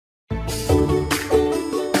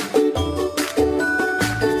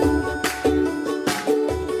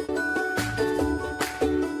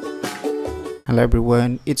Hello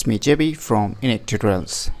everyone, it's me JB from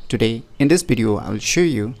UniqueTutorials. Today in this video I will show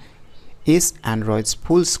you is Android's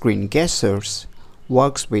full screen gestures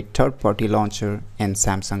works with third-party launcher in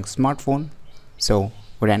Samsung smartphone. So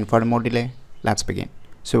without any further more delay, let's begin.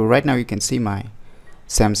 So right now you can see my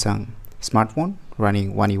Samsung smartphone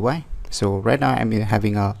running One UI. So right now I'm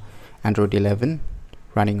having a Android 11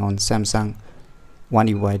 running on Samsung One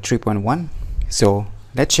UI 3.1. So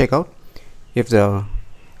let's check out if the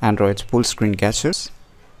Android's full screen gestures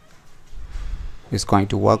is going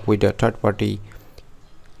to work with the third-party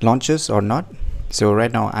launchers or not. So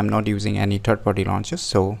right now I'm not using any third-party launchers,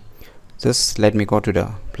 so just let me go to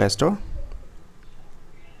the Play Store,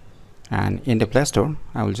 and in the Play Store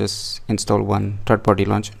I will just install one third-party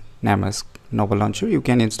launcher named as Nova Launcher. You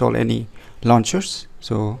can install any launchers.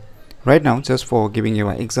 So right now, just for giving you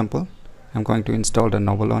an example, I'm going to install the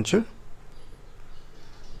Nova Launcher.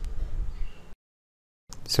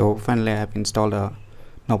 So finally I have installed a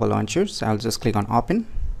Nova Launchers. I'll just click on open.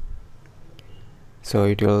 So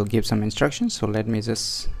it will give some instructions, so let me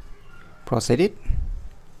just proceed it.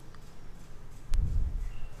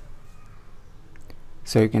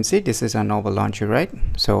 So you can see this is a Nova Launcher, right?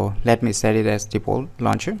 So let me set it as default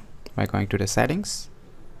launcher by going to the settings.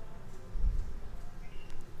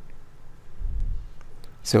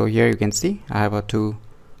 So here you can see I have two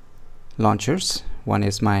launchers. One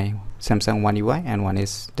is my Samsung One UI and one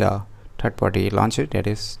is the third-party launcher that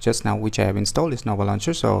is just now which I have installed is Nova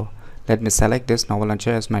Launcher. So let me select this Nova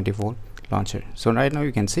Launcher as my default launcher. So right now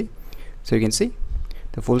you can see,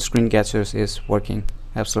 the full screen gestures is working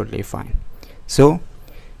absolutely fine. So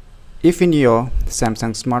if in your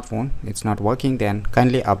Samsung smartphone it's not working, then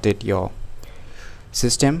kindly update your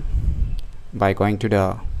system by going to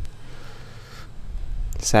the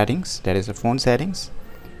settings, that is the phone settings,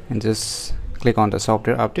 and just click on the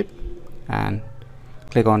software update and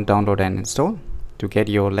click on download and install to get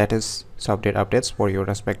your latest software updates for your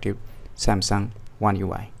respective Samsung One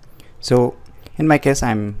UI. So in my case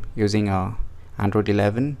I'm using a Android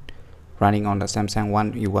 11 running on the Samsung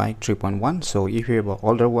One UI 3.1. so if you have an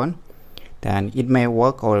older one, then it may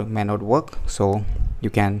work or may not work. So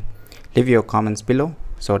you can leave your comments below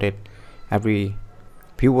so that every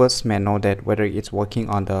viewers may know that whether it's working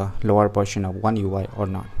on the lower version of One UI or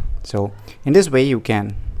not. So in this way you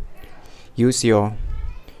can use your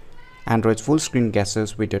Android's full screen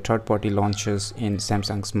gestures with the third-party launchers in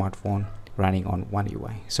Samsung smartphone running on One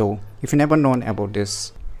UI. So if you never known about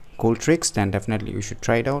this cool tricks, then definitely you should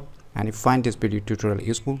try it out. And if you find this video tutorial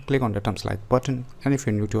useful, click on the thumbs like button, and if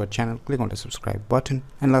you're new to our channel, click on the subscribe button.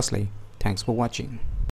 And lastly, thanks for watching.